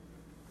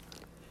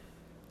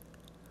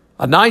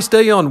A nice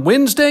day on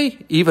Wednesday,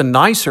 even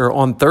nicer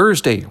on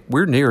Thursday.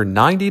 We're near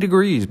 90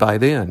 degrees by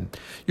then.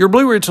 Your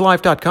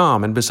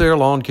BlueRidgeLife.com and Becerra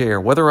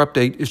Lawncare weather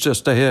update is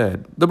just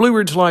ahead. The Blue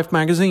Ridge Life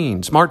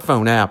magazine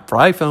smartphone app for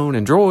iPhone and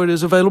Android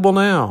is available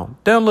now.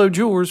 Download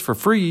yours for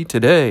free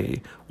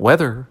today.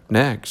 Weather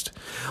next.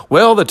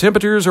 Well, the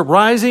temperatures are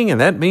rising,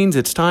 and that means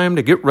it's time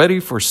to get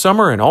ready for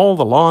summer and all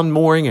the lawn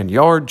mowing and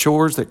yard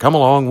chores that come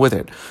along with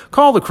it.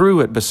 Call the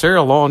crew at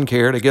Becerra Lawn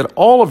Care to get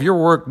all of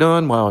your work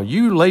done while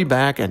you lay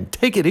back and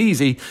take it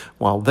easy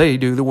while they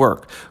do the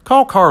work.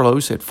 Call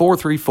Carlos at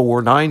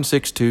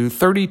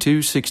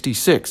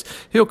 434-962-3266.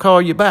 He'll call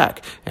you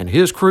back, and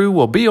his crew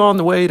will be on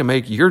the way to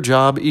make your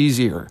job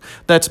easier.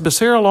 That's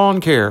Becerra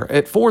Lawn Care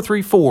at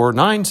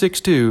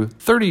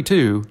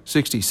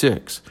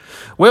 434-962-3266.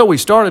 Well, we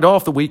started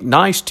off the week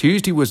nice.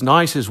 Tuesday was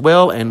nice as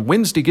well, and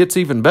Wednesday gets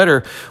even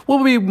better.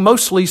 We'll be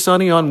mostly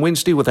sunny on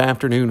Wednesday with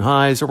afternoon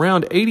highs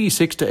around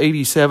 86 to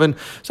 87.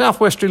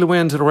 Southwesterly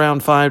winds at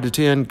around 5 to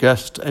 10,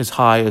 gusts as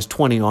high as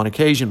 20 on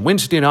occasion.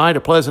 Wednesday night,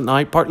 a pleasant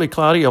night, partly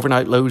cloudy,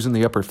 overnight lows in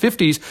the upper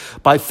 50s.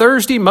 By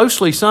Thursday,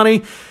 mostly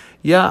sunny.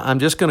 Yeah, I'm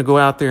just going to go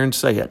out there and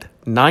say it.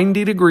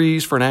 90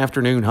 degrees for an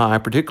afternoon high,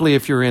 particularly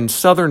if you're in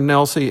southern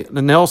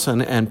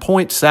Nelson and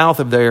points south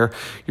of there,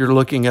 you're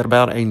looking at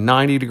about a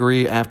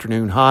 90-degree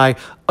afternoon high.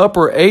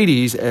 Upper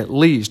 80s at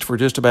least for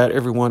just about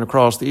everyone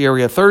across the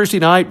area. Thursday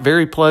night,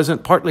 very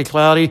pleasant, partly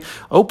cloudy.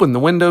 Open the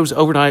windows,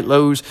 overnight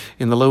lows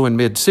in the low and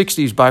mid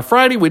 60s. By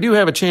Friday, we do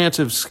have a chance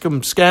of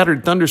some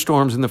scattered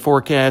thunderstorms in the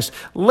forecast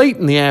late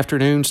in the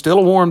afternoon. Still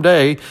a warm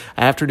day.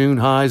 Afternoon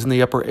highs in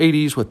the upper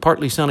 80s with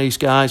partly sunny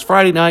skies.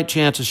 Friday night,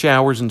 chance of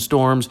showers and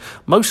storms,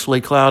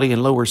 mostly cloudy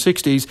and lower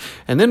 60s.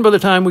 And then by the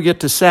time we get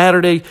to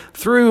Saturday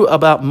through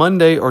about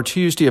Monday or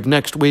Tuesday of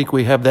next week,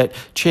 we have that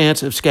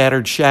chance of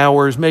scattered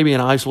showers, maybe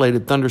an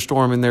isolated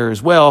thunderstorm in there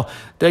as well.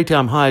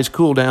 Daytime highs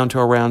cool down to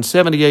around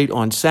 78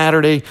 on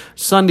Saturday.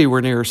 Sunday,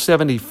 we're near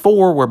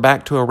 74. We're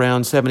back to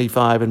around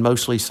 75 and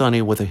mostly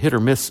sunny with a hit or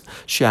miss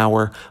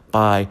shower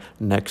by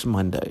next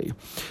Monday.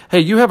 Hey,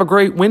 you have a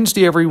great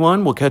Wednesday,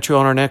 everyone. We'll catch you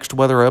on our next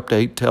weather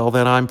update. Till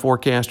then, I'm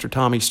forecaster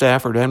Tommy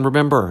Stafford. And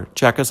remember,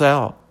 check us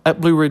out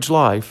at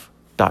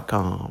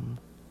BlueRidgeLife.com.